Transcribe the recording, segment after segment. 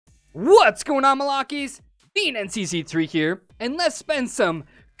What's going on, Malakies? Vnncz3 here, and let's spend some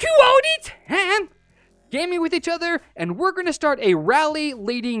quality time gaming with each other, and we're going to start a rally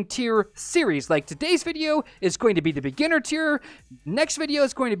leading tier series. Like, today's video is going to be the beginner tier, next video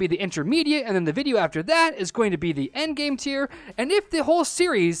is going to be the intermediate, and then the video after that is going to be the end game tier. And if the whole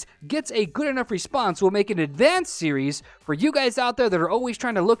series gets a good enough response, we'll make an advanced series for you guys out there that are always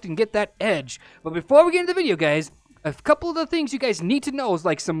trying to look and get that edge. But before we get into the video, guys, a couple of the things you guys need to know is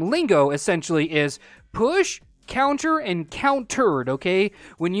like some lingo, essentially, is push, counter, and countered, okay?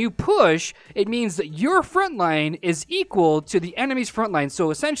 When you push, it means that your front line is equal to the enemy's front line.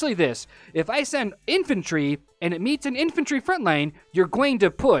 So essentially this, if I send infantry and it meets an infantry front line, you're going to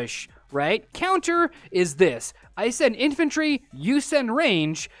push, right? Counter is this. I send infantry, you send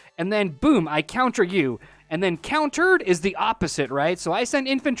range, and then boom, I counter you. And then countered is the opposite, right? So I send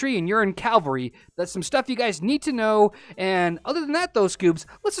infantry and you're in cavalry. That's some stuff you guys need to know. And other than that, though, Scoops,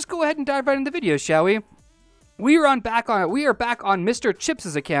 let's just go ahead and dive right into the video, shall we? We are back on Mr.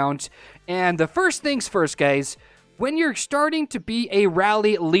 Chips' account, and the first things first, guys. When you're starting to be a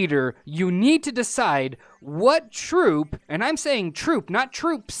rally leader, you need to decide what troop, and I'm saying troop, not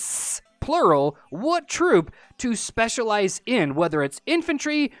troops, plural, what troop to specialize in, whether it's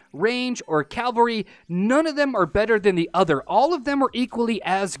infantry, range, or cavalry. None of them are better than the other. All of them are equally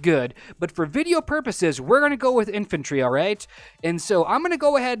as good. But for video purposes, we're going to go with infantry, all right? And so I'm going to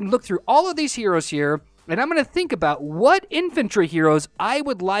go ahead and look through all of these heroes here, and I'm going to think about what infantry heroes I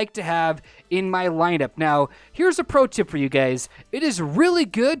would like to have in my lineup. Now, here's a pro tip for you guys. It is really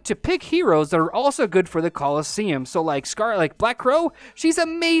good to pick heroes that are also good for the Colosseum. So like Black Crow, she's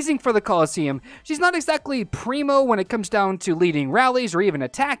amazing for the Colosseum. She's not exactly primo when it comes down to leading rallies or even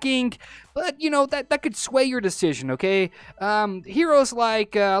attacking, but you know, that could sway your decision, okay? Heroes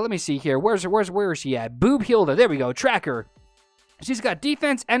like, let me see here. Where is she at? Boob Hilda. There we go. Tracker. She's got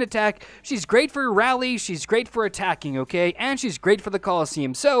defense and attack. She's great for rally. She's great for attacking, okay? And she's great for the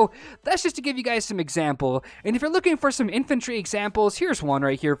Colosseum. So that's just to give you guys some example. And if you're looking for some infantry examples, here's one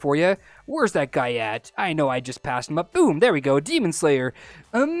right here for you. Where's that guy at? I know I just passed him up. Boom, there we go. Demon Slayer.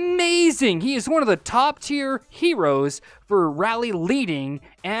 Amazing. He is one of the top tier heroes for rally leading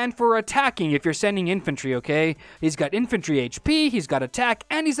and for attacking if you're sending infantry, okay? He's got infantry HP, he's got attack,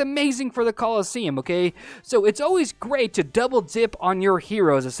 and he's amazing for the Colosseum, okay? So it's always great to double dip on your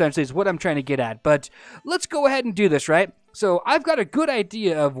heroes, essentially, is what I'm trying to get at. But let's go ahead and do this, right? So I've got a good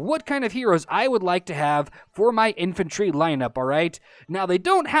idea of what kind of heroes I would like to have for my infantry lineup, all right? Now, they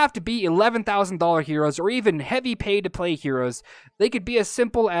don't have to be $11,000 heroes or even heavy pay-to-play heroes. They could be as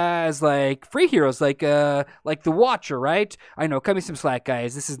simple as, like, free heroes, like the Watcher, right? I know, cut me some slack,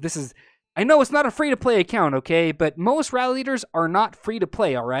 guys. This is. I know it's not a free-to-play account, okay? But most rally leaders are not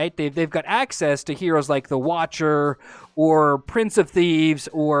free-to-play, all right? They've got access to heroes like the Watcher or Prince of Thieves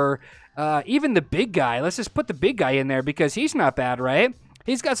or even the big guy. Let's just put the big guy in there because he's not bad, right?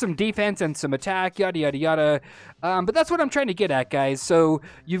 He's got some defense and some attack, yada, yada, yada. But that's what I'm trying to get at, guys. So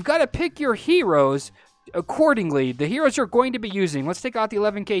you've got to pick your heroes accordingly. The heroes you're going to be using. Let's take out the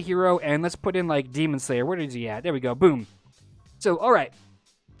 11K hero and let's put in, like, Demon Slayer. Where is he at? There we go. Boom. So, all right.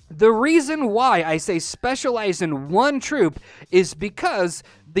 The reason why I say specialize in one troop is because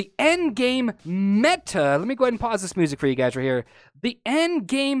the end game meta, let me go ahead and pause this music for you guys right here. The end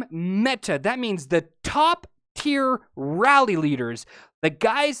game meta, that means the top tier rally leaders, the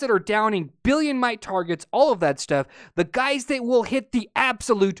guys that are downing billion might targets, all of that stuff, the guys that will hit the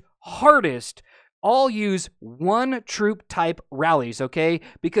absolute hardest, all use one troop type rallies, okay?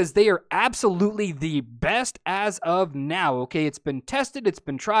 Because they are absolutely the best as of now, okay? It's been tested, it's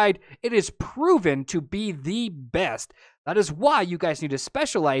been tried, it is proven to be the best. That is why you guys need to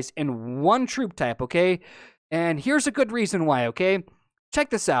specialize in one troop type, okay? And here's a good reason why, okay? Check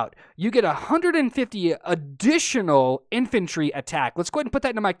this out. You get 150 additional infantry attack. Let's go ahead and put that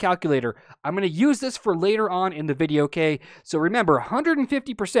into my calculator. I'm going to use this for later on in the video, okay? So remember,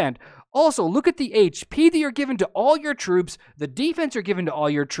 150%. Also, look at the HP that you're given to all your troops, the defense you're given to all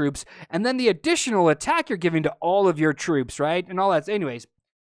your troops, and then the additional attack you're giving to all of your troops, right? And all that. Anyways,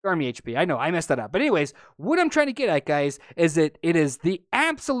 army HP. I know, I messed that up. But anyways, what I'm trying to get at, guys, is that it is the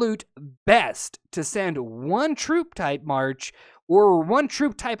absolute best to send one troop type march or one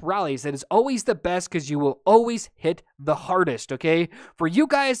troop type rallies. That is always the best because you will always hit the hardest, okay? For you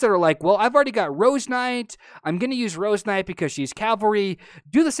guys that are like, well, I've already got Rose Knight. I'm going to use Rose Knight because she's cavalry.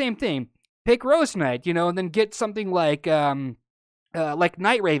 Do the same thing. Pick Rose Knight, you know, and then get something like, like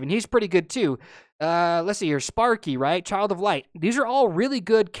Night Raven, he's pretty good too. Let's see here, Sparky, right? Child of Light. These are all really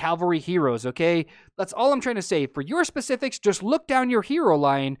good cavalry heroes, okay? That's all I'm trying to say. For your specifics, just look down your hero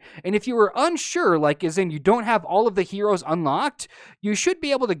line, and if you were unsure, like as in you don't have all of the heroes unlocked, you should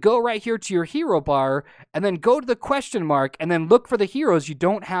be able to go right here to your hero bar, and then go to the question mark, and then look for the heroes you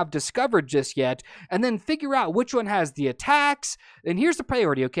don't have discovered just yet, and then figure out which one has the attacks. And here's the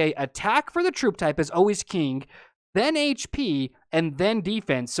priority, okay? Attack for the troop type is always king, then HP, and then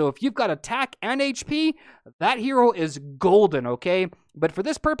defense. So if you've got attack and HP, that hero is golden, okay? But for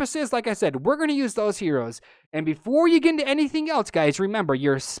this purposes, like I said, we're going to use those heroes. And before you get into anything else, guys, remember,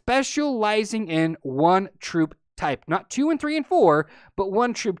 you're specializing in one troop type. Not 2 and 3 and 4, but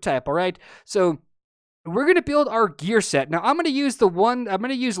one troop type, all right? So we're going to build our gear set. Now, I'm going to use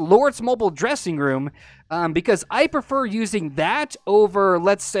Lord's Mobile Dressing Room because I prefer using that over,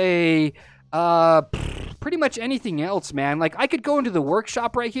 let's say, pretty much anything else, man. Like, I could go into the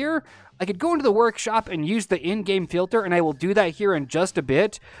workshop right here. I could go into the workshop and use the in-game filter, and I will do that here in just a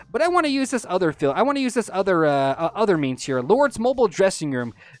bit. But I want to use this other other means here. Lord's Mobile Dressing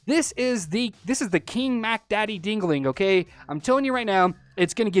Room. This is the King Mac Daddy Dingling, okay? I'm telling you right now,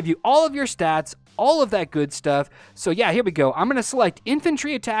 it's going to give you all of your stats, all of that good stuff. So yeah, here we go. I'm going to select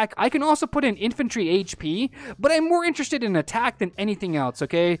infantry attack. I can also put in infantry HP, but I'm more interested in attack than anything else,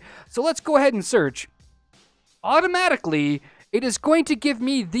 okay? So let's go ahead and search. Automatically, it is going to give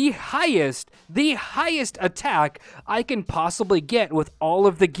me the highest attack I can possibly get with all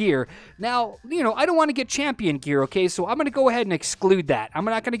of the gear. Now, you know, I don't want to get champion gear, okay? So I'm going to go ahead and exclude that. I'm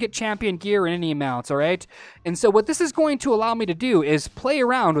not going to get champion gear in any amounts, all right? And so what this is going to allow me to do is play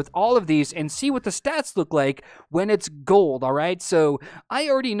around with all of these and see what the stats look like when it's gold, all right? So I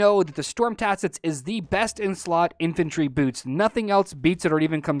already know that the Storm Tassets is the best in slot infantry boots. Nothing else beats it or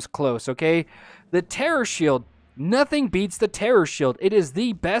even comes close, okay? The Terror Shield. Nothing beats the Terror Shield. It is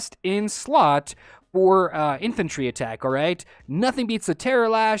the best in slot for infantry attack, all right? Nothing beats the Terror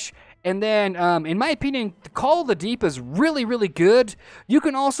Lash. And then, in my opinion, the Call of the Deep is really, really good. You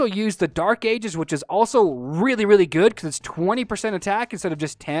can also use the Dark Ages, which is also really, really good because it's 20% attack instead of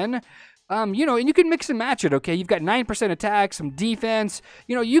just 10. You know, and you can mix and match it, okay? You've got 9% attack, some defense.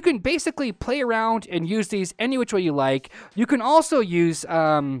 You know, you can basically play around and use these any which way you like. You can also use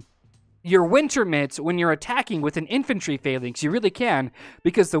your winter mitts when you're attacking with an infantry phalanx. You really can,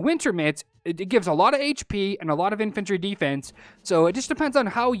 because the winter mitts, it gives a lot of HP and a lot of infantry defense. So it just depends on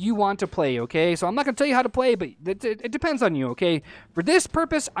how you want to play, okay? So I'm not going to tell you how to play, but it depends on you, okay? For this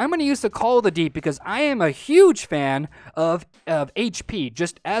purpose, I'm going to use the Call of the Deep because I am a huge fan of HP,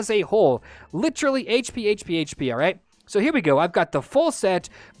 just as a whole. Literally HP, all right? So here we go. I've got the full set,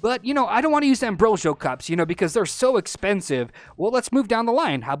 but, you know, I don't want to use Ambrosio Cups, you know, because they're so expensive. Well, let's move down the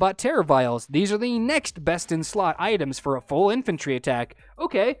line. How about Terror Vials? These are the next best in slot items for a full infantry attack.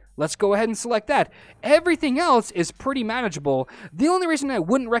 Okay, let's go ahead and select that. Everything else is pretty manageable. The only reason I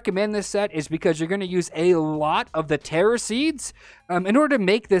wouldn't recommend this set is because you're going to use a lot of the Terror Seeds in order to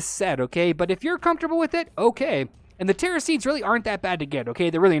make this set, okay? But if you're comfortable with it, okay. And the Terror Seeds really aren't that bad to get, okay?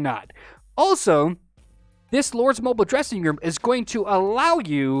 They're really not. Also, this Lord's Mobile Dressing Room is going to allow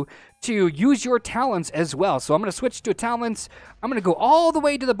you to use your talents as well. So I'm going to switch to talents. I'm going to go all the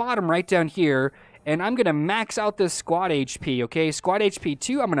way to the bottom right down here, and I'm going to max out this squad HP, okay? Squad HP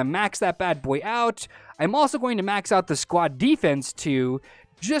 2, I'm going to max that bad boy out. I'm also going to max out the squad defense 2,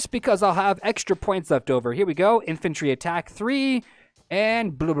 just because I'll have extra points left over. Here we go. Infantry attack 3,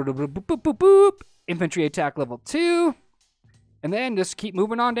 and boop, boop, boop, boop, boop, boop, boop. Infantry attack level 2. And then just keep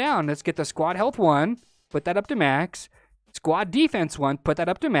moving on down. Let's get the squad health 1. Put that up to max. Squad defense 1, put that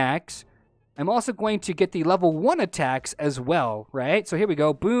up to max. I'm also going to get the level 1 attacks as well, right? So here we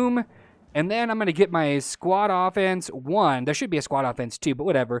go, boom. And then I'm going to get my squad offense 1. There should be a squad offense 2, but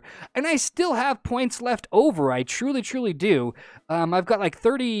whatever. And I still have points left over. I truly, truly do. I've got like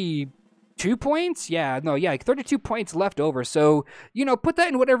 32 points? Like 32 points left over. So, you know, put that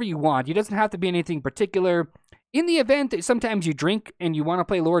in whatever you want. It doesn't have to be anything particular. In the event that sometimes you drink and you want to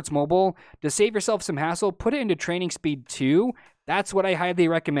play Lord's Mobile, to save yourself some hassle, put it into training speed 2. That's what I highly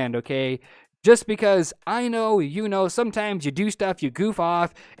recommend, okay? Just because I know, you know, sometimes you do stuff, you goof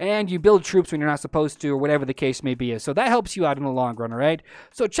off, and you build troops when you're not supposed to, or whatever the case may be. So that helps you out in the long run, all right?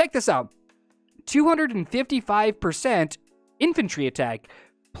 So check this out. 255% infantry attack,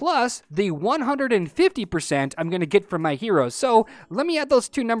 plus the 150% I'm going to get from my heroes. So let me add those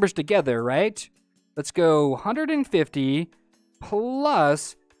two numbers together, right? Let's go 150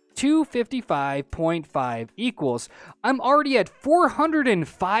 plus 255.5 equals. I'm already at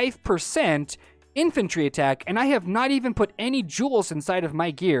 405% infantry attack, and I have not even put any jewels inside of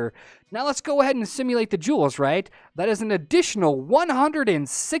my gear. Now let's go ahead and simulate the jewels, right? That is an additional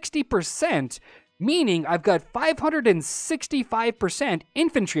 160%, meaning I've got 565%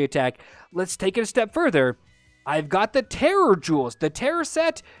 infantry attack. Let's take it a step further. I've got the terror jewels. The terror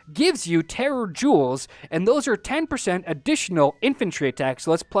set gives you terror jewels, and those are 10% additional infantry attack, so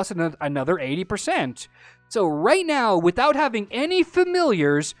let's plus another 80%. So right now, without having any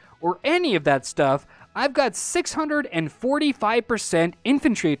familiars or any of that stuff, I've got 645%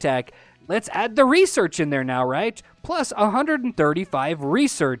 infantry attack. Let's add the research in there now, right? Plus 135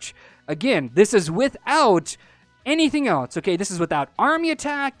 research. Again, this is without anything else, okay? This is without army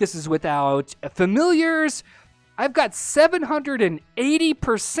attack. This is without familiars. I've got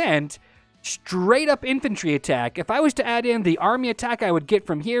 780% straight up infantry attack. If I was to add in the army attack I would get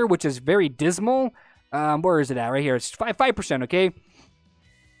from here, which is very dismal, where is it at? Right here. It's 5%, okay?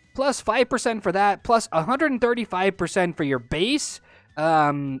 Plus 5% for that, plus 135% for your base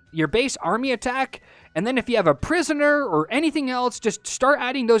army attack. And then if you have a prisoner or anything else, just start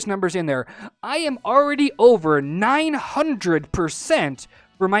adding those numbers in there. I am already over 900%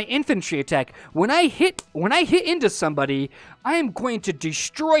 for my infantry attack. When I hit into somebody, I am going to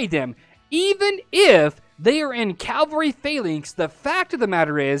destroy them. Even if they are in cavalry phalanx, the fact of the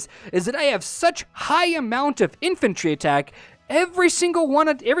matter is that I have such high amount of infantry attack every single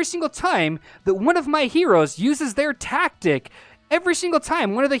time that one of my heroes uses their tactic. Every single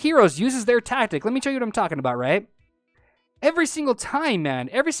time one of the heroes uses their tactic. Let me tell you what I'm talking about, right? Every single time, man.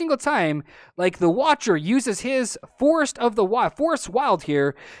 Every single time, like the Watcher uses his Forest Wild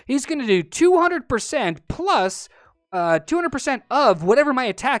here, he's going to do 200% plus 200% of whatever my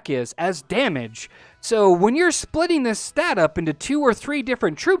attack is as damage. So when you're splitting this stat up into 2 or 3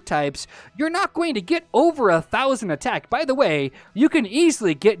 different troop types, you're not going to get over 1,000 attack. By the way, you can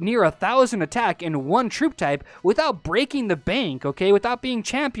easily get near 1,000 attack in one troop type without breaking the bank, okay? Without being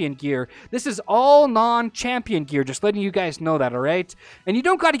champion gear. This is all non-champion gear, just letting you guys know that, all right? And you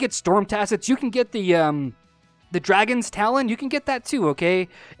don't got to get Storm Tassets. You can get the Dragon's Talon, you can get that too, okay?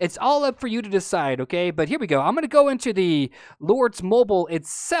 It's all up for you to decide, okay? But here we go. I'm going to go into the Lord's Mobile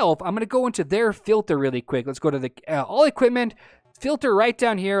itself. I'm going to go into their filter really quick. Let's go to the all equipment, filter right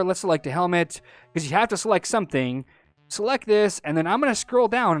down here. Let's select a helmet, because you have to select something. Select this, and then I'm going to scroll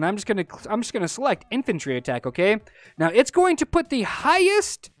down, and I'm just going to select infantry attack, okay? Now, it's going to put the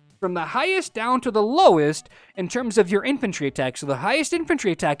highest, from the highest down to the lowest in terms of your infantry attack. So the highest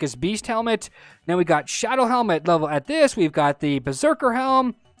infantry attack is Beast Helmet. Now we got Shadow Helmet level at this. We've got the Berserker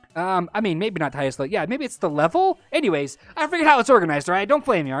Helm. I mean, maybe not the highest level. Yeah, maybe it's the level. Anyways, I forget how it's organized, all right? Don't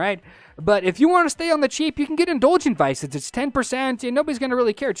blame me, all right? But if you want to stay on the cheap, you can get Indulgent Vices. It's 10%, and nobody's going to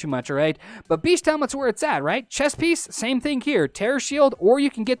really care too much, all right? But Beast Helmet's where it's at, right? Chest Piece, same thing here. Terror Shield, or you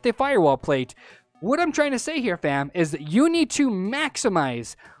can get the Firewall Plate. What I'm trying to say here, fam, is that you need to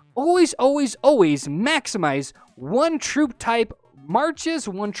maximize, always maximize one troop type marches,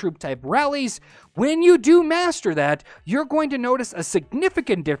 one troop type rallies. When you do master that, you're going to notice a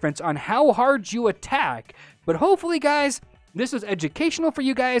significant difference on how hard you attack. But hopefully, guys, this was educational for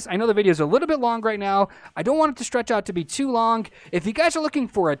you guys. I know the video is a little bit long right now. I don't want it to stretch out to be too long. If you guys are looking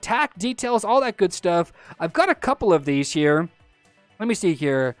for attack details, all that good stuff, I've got a couple of these here. Let me see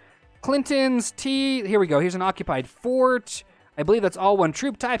here. Clinton's T. Here we go. Here's an occupied fort. I believe that's all one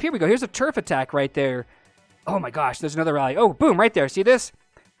troop type. Here we go. Here's a turf attack right there. Oh my gosh, there's another rally. Oh, boom, right there. See this?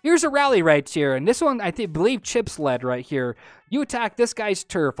 Here's a rally right here. And this one, I believe Chip's led right here. You attack this guy's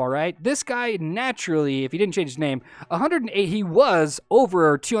turf, all right? This guy, naturally, if he didn't change his name, 108, he was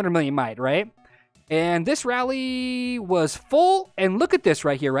over 200 million might, right? And this rally was full. And look at this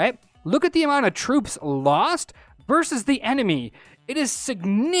right here, right? Look at the amount of troops lost versus the enemy. It is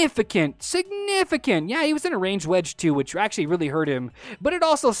significant. Yeah, he was in a ranged wedge too, which actually really hurt him. But it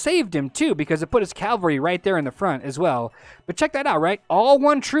also saved him too, because it put his cavalry right there in the front as well. But check that out, right? All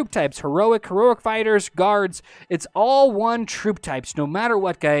one troop types. Heroic fighters, guards. It's all one troop types, no matter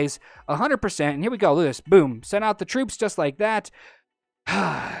what, guys. 100%. And here we go. Look at this. Boom. Send out the troops just like that.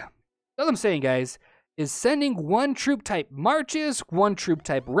 That's what I'm saying, guys, is sending one troop type marches, one troop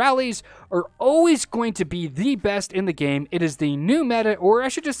type rallies are always going to be the best in the game. It is the new meta, or I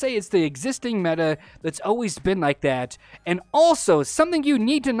should just say it's the existing meta that's always been like that. And also, something you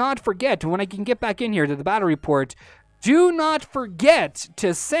need to not forget when I can get back in here to the battle report, do not forget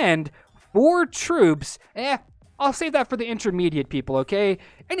to send 4 troops. I'll save that for the intermediate people, okay?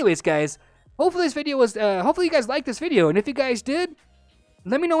 Anyways, guys, hopefully you guys liked this video, and if you guys did,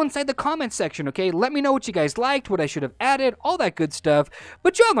 let me know inside the comments section, okay? Let me know what you guys liked, what I should have added, all that good stuff.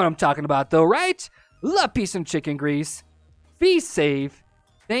 But you all know what I'm talking about, though, right? Love, peace, and chicken grease. Be safe.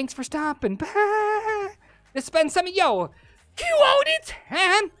 Thanks for stopping by. To spend some of yo quality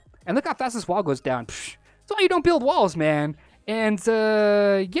time. And look how fast this wall goes down. Psh, that's why you don't build walls, man. And,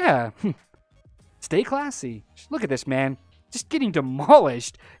 yeah. Stay classy. Look at this, man. Just getting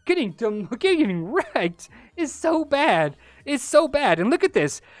demolished. Getting wrecked is so bad. It's so bad. And look at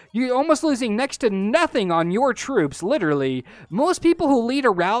this. You're almost losing next to nothing on your troops, literally. Most people who lead a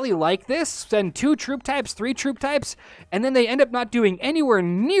rally like this send 2 troop types, 3 troop types, and then they end up not doing anywhere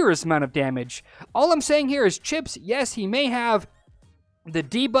near as amount of damage. All I'm saying here is Chips, yes, he may have the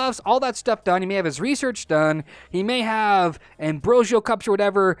debuffs, all that stuff done. He may have his research done. He may have ambrosial cups or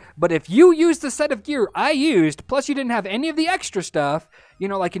whatever. But if you use the set of gear I used, plus you didn't have any of the extra stuff, you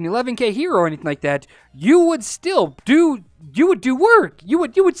know, like an 11k hero or anything like that, you would still do work. You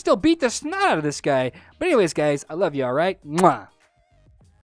would still beat the snot out of this guy. But anyways, guys, I love you, all right? Mwah.